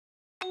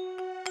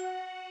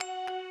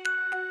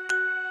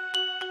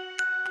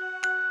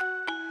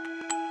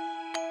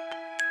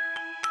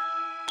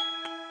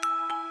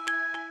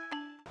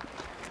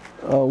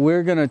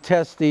We're going to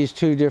test these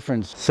two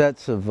different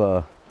sets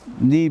of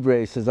knee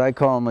braces. I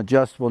call them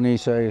adjustable knee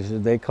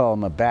braces. They call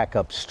them a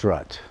backup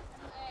strut.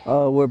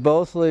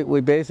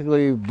 We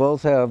basically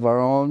both have our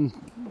own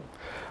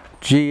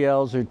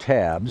GLs or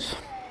tabs.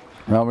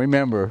 Now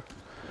remember,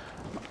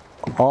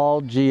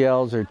 all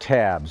GLs are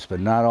tabs, but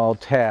not all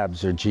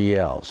tabs are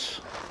GLs.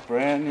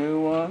 Brand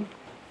new one,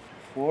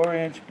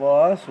 4-inch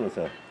boss with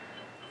a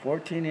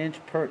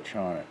 14-inch perch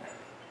on it.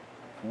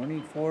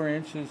 24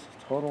 inches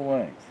total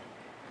length.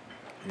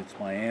 It's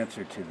my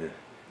answer to the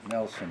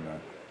Nelson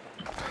nut.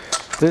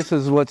 This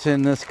is what's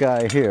in this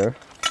guy here.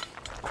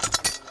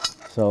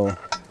 So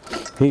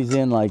he's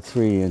in like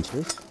 3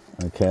 inches,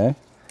 okay?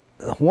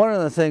 One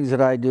of the things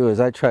that I do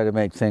is I try to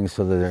make things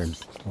so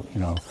that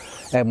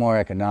they're, more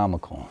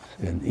economical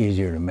and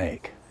easier to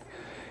make.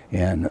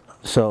 And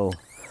so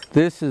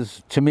this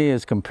is, to me,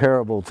 is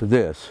comparable to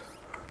this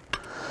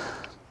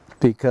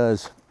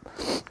because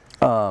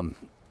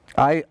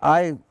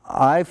I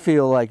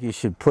feel like you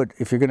should put,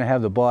 if you're going to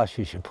have the boss,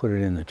 you should put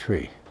it in the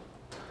tree.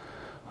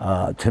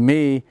 To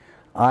me,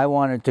 I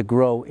want it to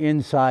grow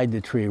inside the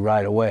tree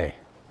right away.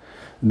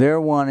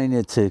 They're wanting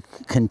it to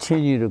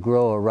continue to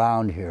grow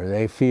around here.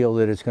 They feel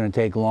that it's going to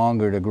take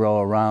longer to grow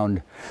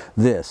around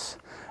this.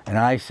 And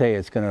I say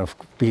it's going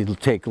to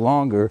take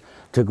longer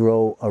to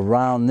grow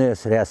around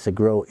this. It has to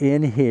grow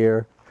in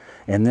here,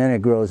 and then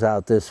it grows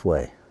out this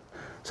way.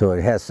 So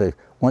it has to,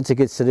 once it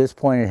gets to this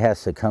point, it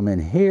has to come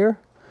in here,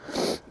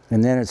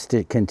 and then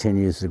it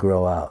continues to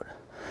grow out.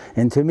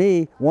 And to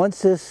me,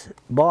 once this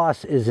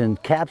boss is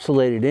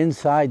encapsulated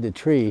inside the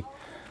tree,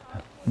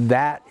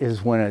 that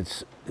is when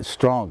it's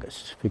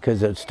strongest,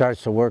 because it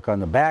starts to work on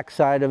the back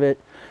side of it,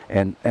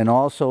 and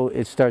also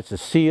it starts to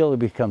seal. It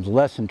becomes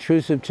less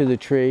intrusive to the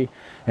tree,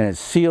 and it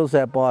seals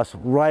that boss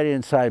right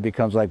inside. It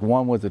becomes like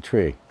one with the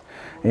tree.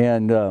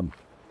 And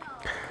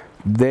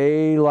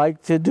they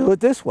like to do it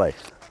this way.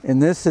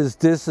 And this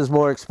is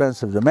more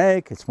expensive to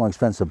make. It's more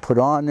expensive to put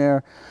on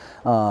there.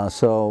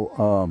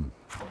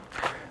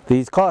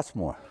 These cost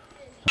more.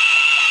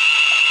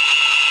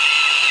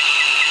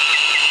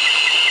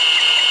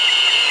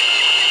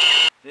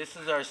 This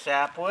is our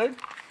sapwood.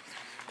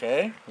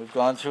 Okay, we've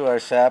gone through our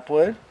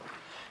sapwood,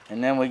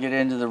 and then we get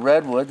into the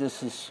redwood.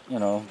 This is,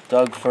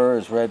 Doug fir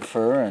is red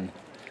fir, and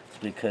it's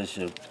because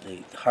the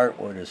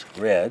heartwood is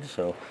red.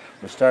 So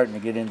we're starting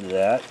to get into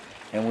that,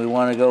 and we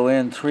want to go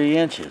in 3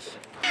 inches.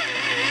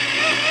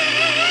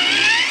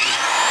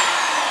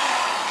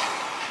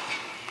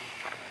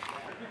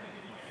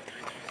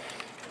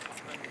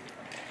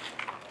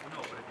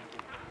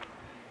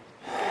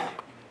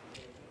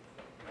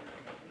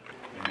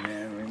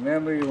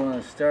 Remember, you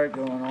want to start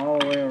going all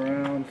the way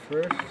around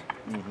first.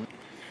 Mm-hmm.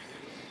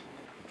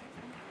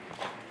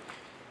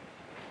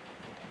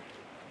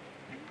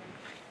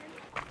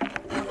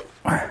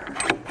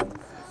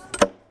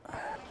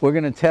 We're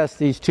going to test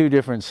these two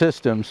different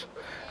systems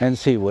and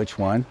see which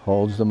one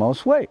holds the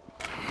most weight.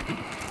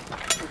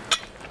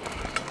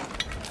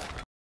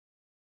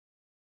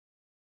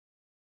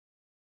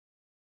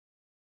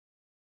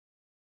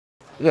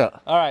 Yeah.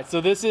 All right,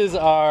 so this is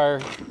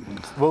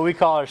what we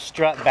call our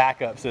strut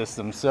backup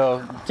system.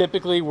 So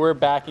typically we're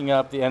backing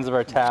up the ends of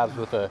our tabs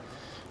with a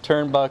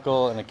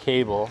turnbuckle and a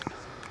cable.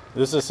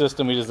 This is a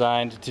system we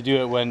designed to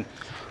do it when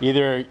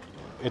either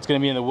it's going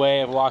to be in the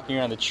way of walking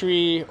around the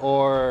tree,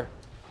 or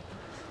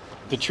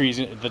the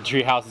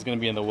tree house is going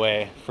to be in the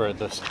way for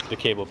the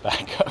cable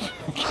backup.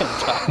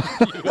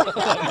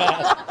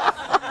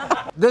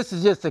 This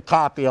is just a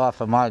copy off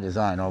of my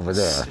design over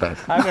there.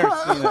 I've never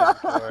seen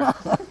that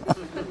before.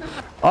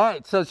 All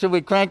right, so should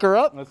we crank her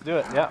up? Let's do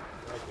it, yeah.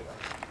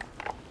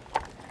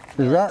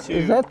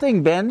 Is that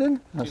thing bending?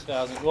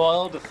 2,000. Well,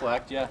 it'll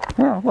deflect, yeah.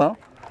 Oh, well.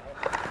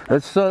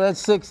 That's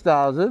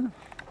 6,000.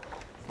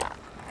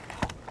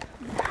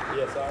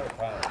 PSI,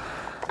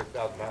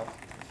 6,000 pounds.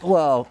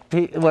 Well,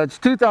 it's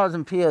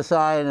 2,000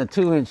 PSI in a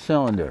 2-inch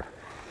cylinder.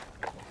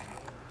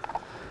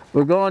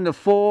 We're going to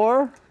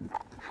 4.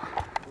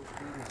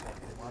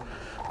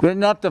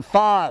 Getting up to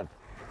 5.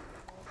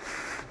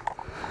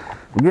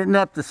 We're getting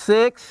up to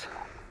 6.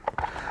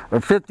 Or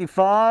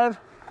 55.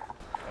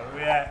 Where are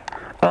we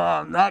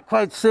at? Not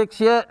quite 6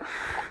 yet.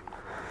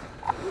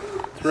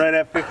 It's right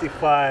at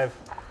 55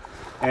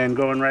 and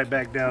going right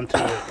back down to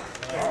it.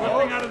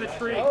 Nothing out of the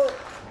tree.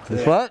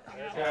 This what?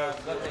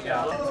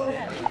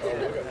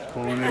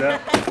 Pulling it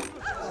up.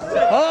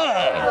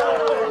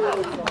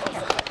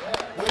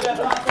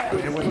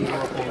 It wouldn't go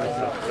up like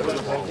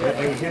that.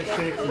 It would hit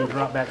 6 and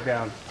drop back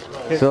down.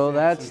 So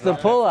that's the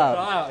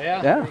pullout.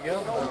 Yeah. Yeah.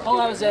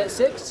 Pullout is at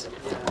 6?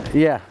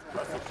 Yeah.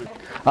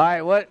 All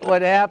right,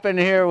 what happened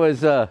here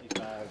was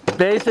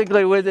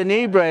basically with the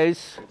knee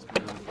brace,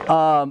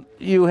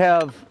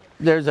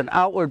 there's an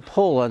outward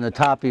pull on the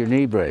top of your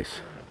knee brace.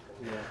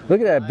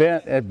 Look at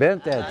that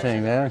bent that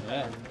thing, man.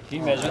 Yeah. Can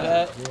you measure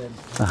that?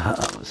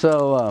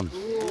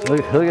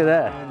 Look at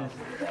that.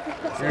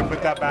 You're gonna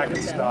put that back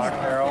in stock,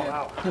 Harold.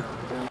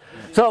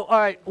 So, all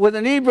right, with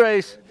a knee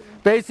brace,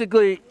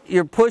 basically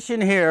you're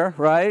pushing here,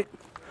 right?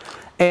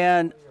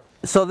 And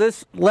so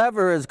this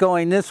lever is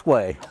going this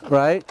way,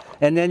 right?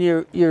 And then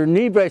your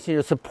knee bracing,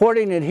 you're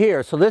supporting it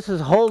here. So this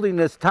is holding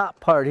this top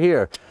part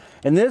here.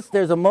 And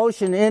there's a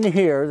motion in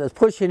here that's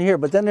pushing here,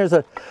 but then there's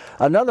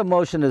another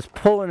motion that's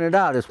pulling it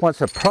out. It wants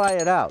to pry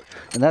it out.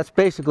 And that's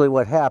basically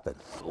what happened.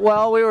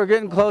 Well, we were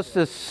getting close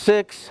to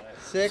 6.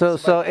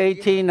 So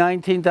 18,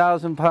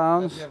 19,000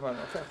 pounds.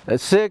 At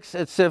 6,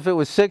 if it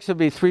was 6, it'd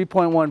be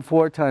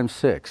 3.14 times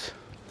 6.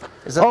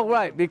 Oh,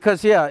 right,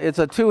 because yeah, it's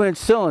a 2-inch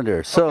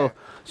cylinder. So,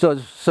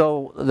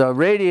 so the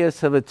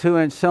radius of a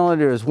 2-inch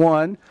cylinder is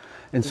 1,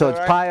 and so it's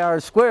pi r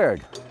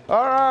squared.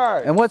 All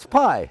right. And what's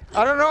pi?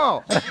 I don't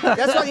know.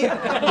 That's what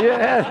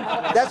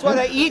Yeah. That's what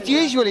I eat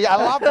usually. I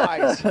love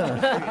pies.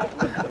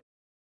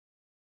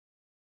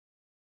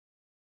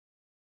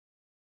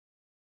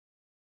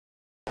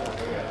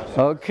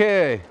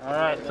 Okay. All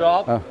right,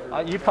 so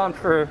you pump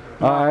for.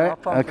 All right. I'll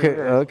pump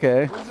for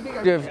Okay.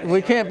 yours. Okay.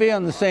 We can't be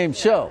on the same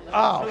show.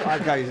 Oh, I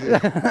got you.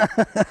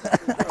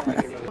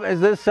 Is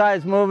this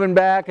side's moving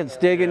back? It's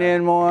digging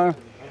in more.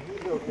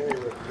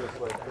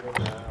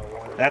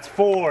 That's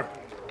 4.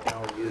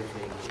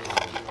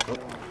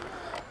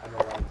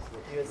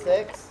 You at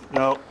 6?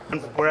 No,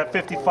 we're at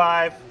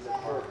 55,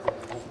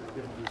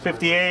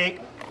 58.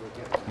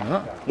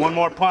 One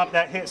more pump,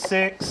 that hit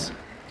 6.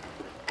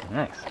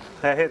 Nice.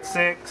 That hit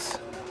 6.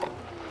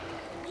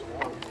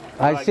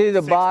 I Like see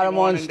the 61 bottom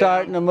one and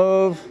starting down. to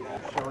move.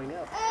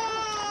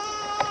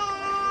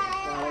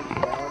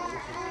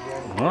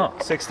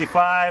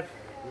 65.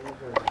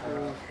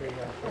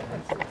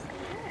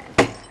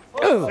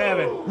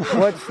 7.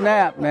 What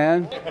snap,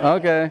 man?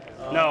 Okay.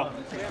 No.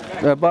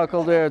 The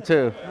buckle there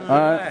too.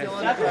 All right.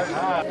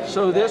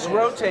 So this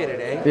rotated,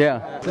 eh?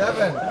 Yeah.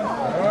 7.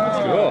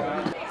 Cool.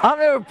 I've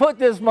never put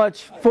this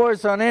much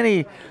force on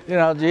any,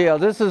 geo.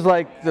 This is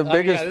like the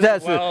biggest this is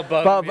test well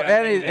above above and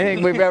beyond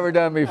anything we've ever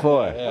done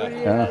before.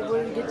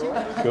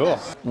 Cool.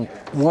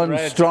 One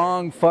Threads.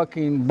 strong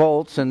fucking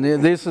bolts, and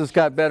this has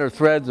got better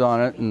threads on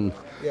it, and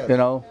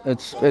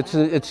it's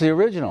the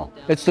original.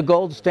 It's the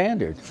gold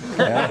standard.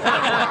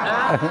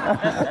 Yeah.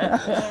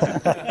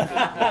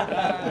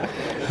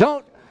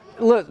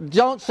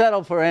 Don't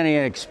settle for any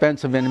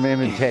expensive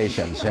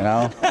imitations.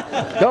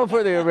 Go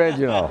for the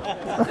original.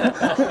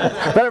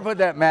 Better put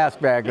that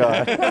mask back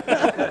on.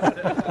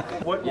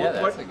 What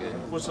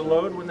was the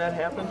load when that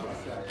happened?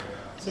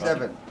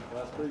 7.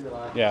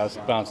 Yeah, it's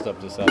bounced up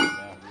to 7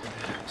 now.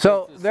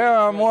 So there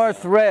are more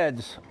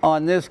threads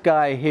on this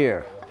guy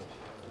here.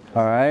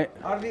 All right.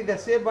 Are they the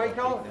same,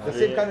 Michael? The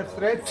same kind of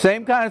thread?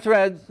 Same kind of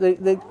threads.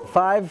 They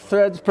 5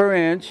 threads per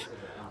inch.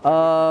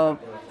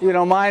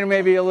 Mine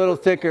may be a little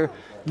thicker.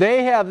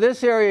 They have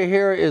this area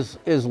here is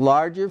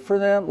larger for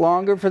them,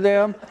 longer for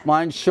them.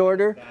 Mine's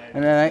shorter,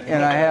 and I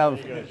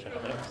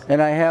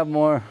have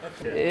more.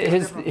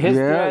 His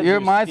Yeah, threads are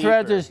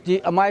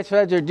my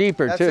threads are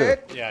deeper That's too.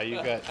 it? Yeah,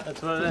 you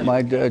got.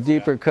 My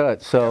deeper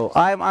cut. So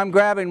I'm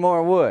grabbing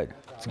more wood.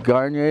 It's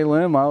Garnier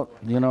Lim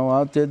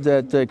outdid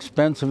that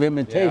expensive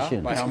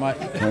imitation. By how much?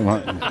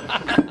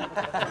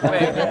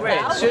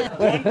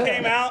 One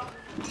came out,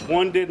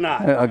 one did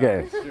not.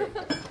 Okay.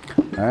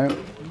 All right.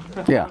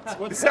 Yeah.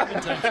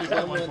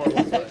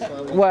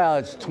 Well,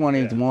 it's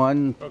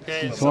 21.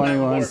 Okay,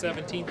 21.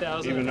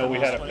 17,000. Even though we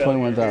had a failure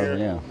 21,000,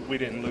 here, yeah. we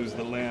didn't lose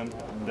the limb.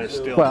 There's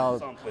still Well,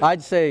 something.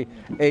 I'd say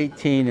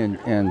 18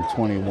 and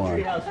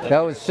 21. That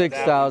was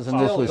 6,000.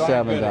 This was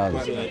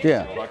 7,000.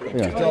 Yeah.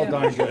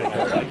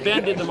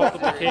 Bend in the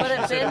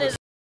multiplication.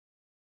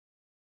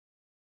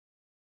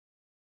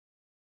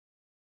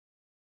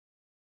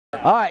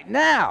 All right,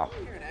 now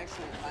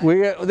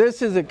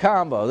this is a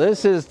combo.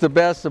 This is the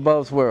best of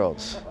both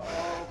worlds.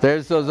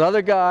 There's those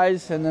other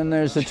guys, and then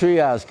there's the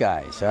Treehouse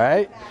guys. All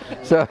right,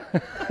 so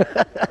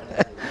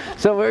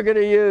so we're gonna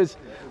use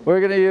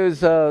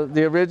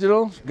the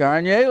original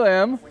Garnier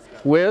Lim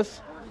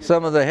with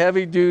some of the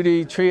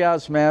heavy-duty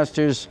Treehouse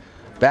Masters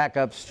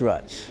backup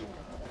struts.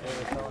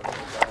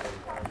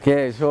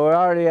 Okay, so we're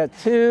already at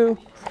 2.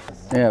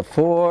 Yeah,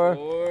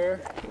 4.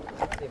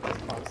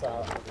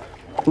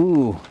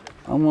 Ooh.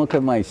 I'm looking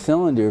at my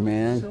cylinder,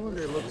 man.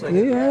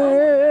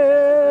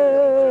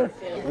 Yeah.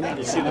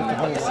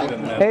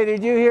 Hey,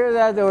 did you hear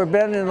that? They were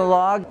bending the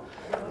log.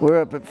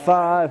 We're up at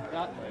 5.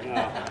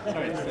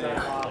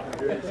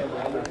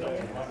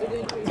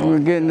 We're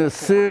getting to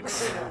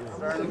 6.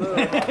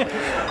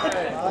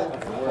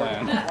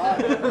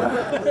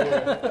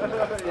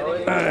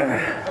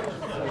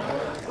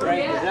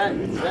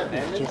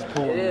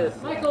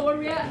 Michael, where are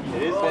we at?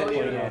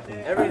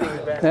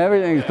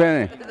 Everything's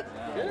bending.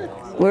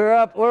 We're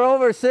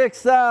over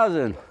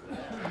 6,000.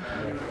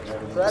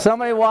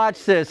 Somebody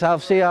watch this. I'll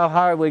see how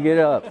hard we get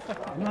up.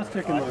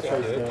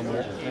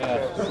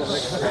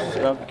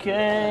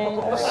 Okay,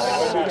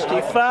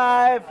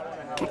 65,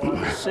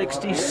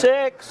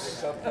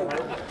 66,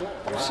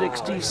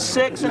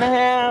 66 and a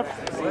half,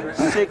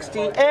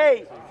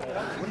 68,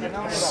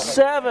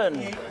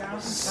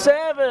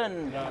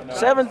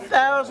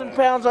 7,000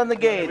 pounds on the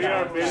gauge. We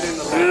are bending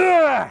the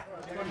log.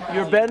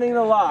 You're bending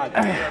the log. We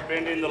are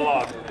bending the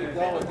log.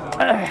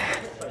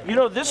 You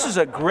know, this is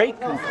a great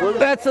conclusion.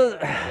 That's a,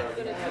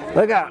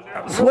 look out.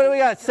 So what do we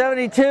got,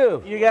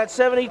 72? You got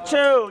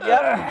 72,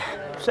 yep.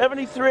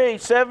 73,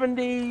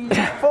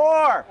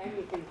 74.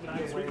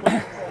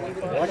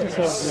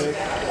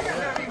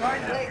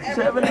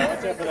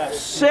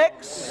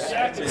 76.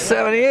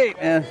 78,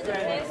 man.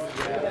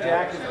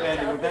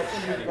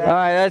 All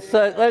right,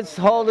 let's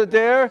hold it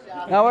there.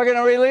 Now we're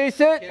gonna release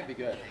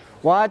it.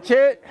 Watch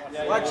it.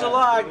 Watch the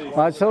log.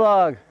 Watch the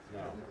log.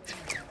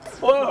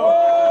 Whoa.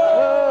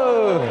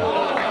 Whoa.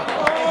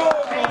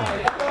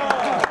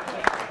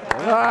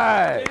 All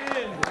right.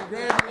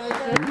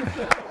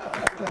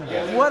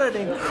 What an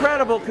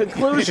incredible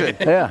conclusion.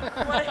 Yeah.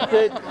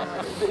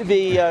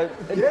 The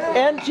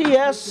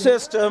NTS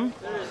system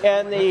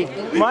and the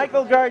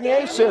Michael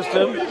Garnier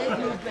system,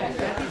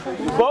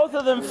 both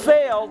of them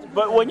failed,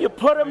 but when you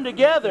put them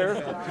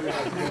together,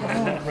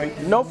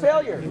 no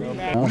failure.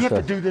 We have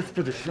to do this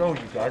for the show,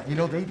 you guys. You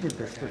know, they did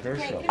this for their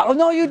show. Oh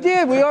no, you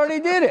did. We already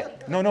did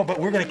it. No, but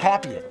we're going to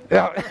copy it.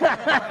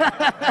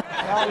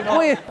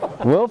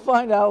 We'll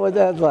find out what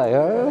that's like.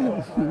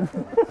 Huh?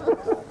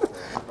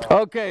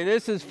 Okay,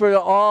 this is for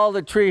all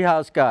the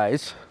Treehouse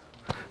guys.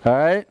 All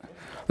right,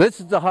 this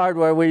is the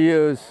hardware we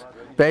use,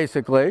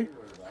 basically.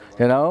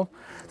 You know,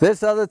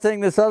 this other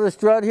thing, this other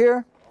strut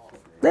here,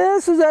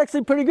 this is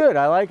actually pretty good.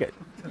 I like it.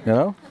 You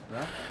know,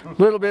 a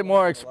little bit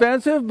more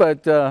expensive,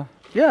 but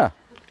yeah,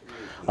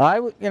 I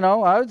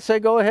would say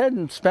go ahead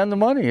and spend the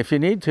money if you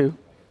need to.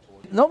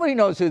 Nobody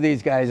knows who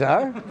these guys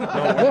are.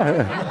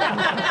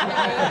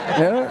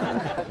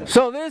 Yeah.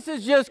 So this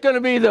is just going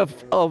to be the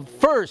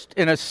first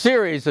in a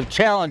series of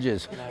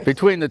challenges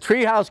between the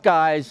Treehouse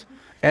guys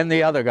and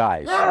the other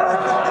guys.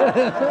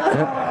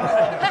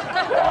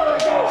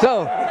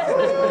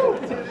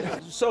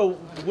 So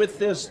with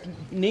this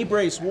knee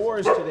brace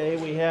wars today,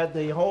 we had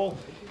the whole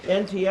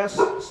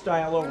NTS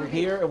style over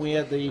here, and we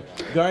had the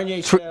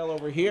Garnier style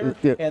over here,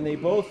 and they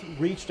both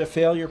reached a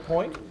failure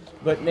point.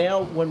 But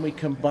now, when we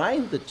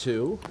combined the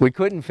two, we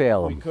couldn't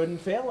fail them. We couldn't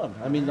fail them.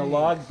 I mean, the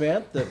log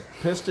bent, the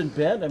piston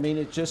bent. I mean,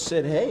 it just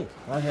said, "Hey,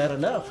 I had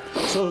enough."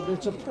 So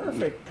it's a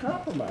perfect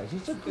compromise.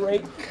 It's a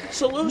great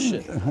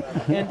solution,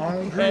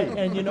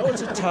 and you know,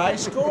 it's a tie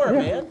score,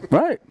 man.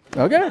 Right.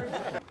 Okay.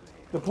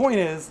 The point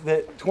is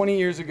that 20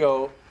 years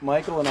ago,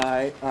 Michael and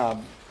I,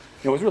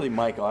 it was really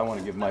Michael. I want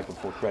to give Michael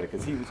full credit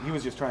because he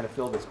was just trying to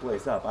fill this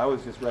place up. I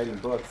was just writing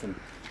books, and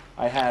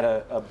I had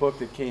a book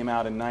that came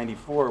out in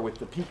 '94 with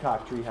the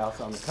peacock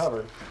treehouse on the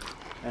cover,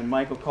 and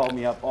Michael called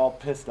me up all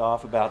pissed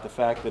off about the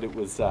fact that it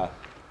was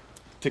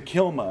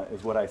Takilma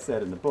is what I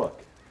said in the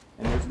book,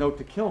 and there's no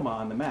Takilma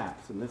on the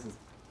maps, and this is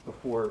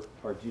before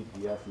our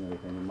GPS and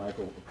everything, and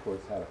Michael, of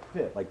course, had a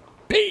fit, like,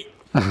 Pete,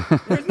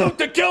 there's no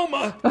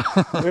Takilma!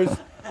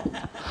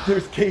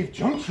 There's Cave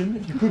Junction,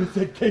 if you could have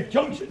said Cave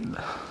Junction.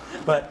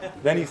 But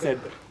then he said,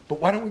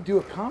 but why don't we do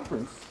a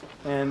conference,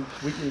 and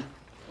we can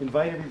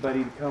invite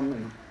everybody to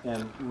come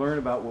and learn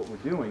about what we're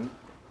doing.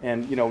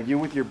 And you know, you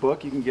with your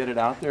book, you can get it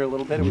out there a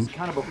little bit. It was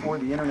kind of before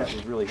the internet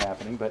was really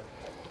happening, but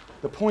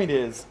the point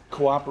is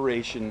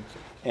cooperation,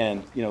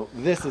 and you know,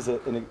 this is a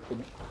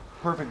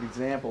perfect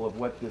example of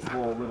what this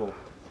whole little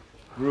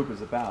group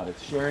is about.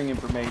 It's sharing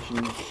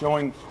information,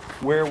 showing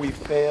where we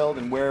failed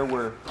and where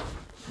we're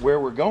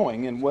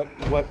going and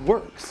what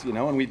works, you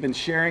know, and we've been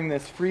sharing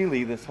this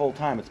freely this whole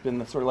time. It's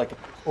been sort of like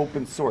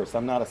open source.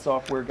 I'm not a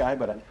software guy,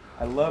 but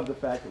I love the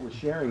fact that we're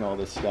sharing all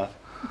this stuff.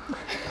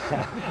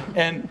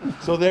 And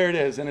so there it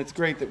is, and it's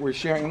great that we're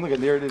sharing. Look at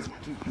there it is,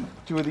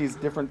 two of these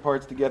different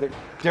parts together.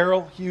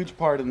 Daryl, huge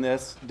part in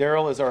this.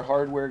 Daryl is our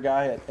hardware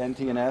guy at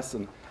NTNS,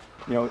 and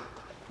you know,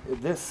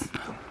 this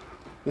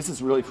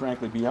is really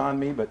frankly beyond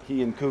me, but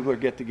he and Kugler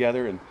get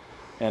together,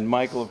 and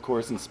Michael, of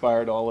course,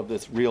 inspired all of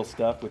this real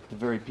stuff with the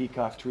very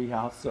peacock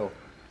treehouse. So,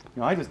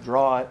 you know, I just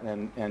draw it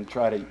and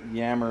try to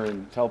yammer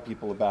and tell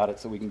people about it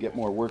so we can get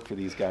more work for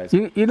these guys.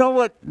 You know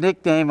what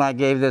nickname I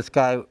gave this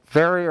guy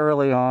very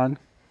early on?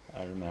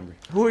 I remember.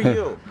 Who are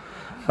you?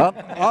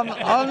 I'm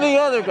the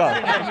other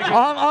guy.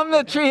 I'm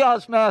the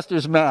Treehouse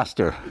Master's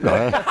master. All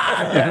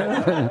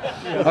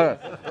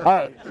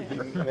right.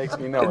 Makes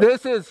me know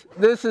it.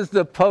 This is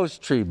the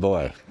post tree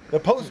boy. The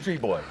post tree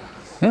boy.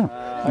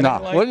 Yeah.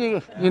 No, well,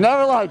 you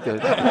never liked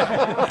it. Turns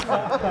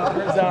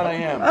out I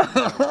am.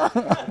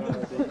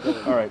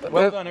 All right.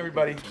 Well done,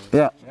 everybody.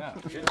 Yeah.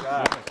 Good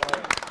job.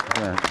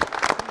 Yeah.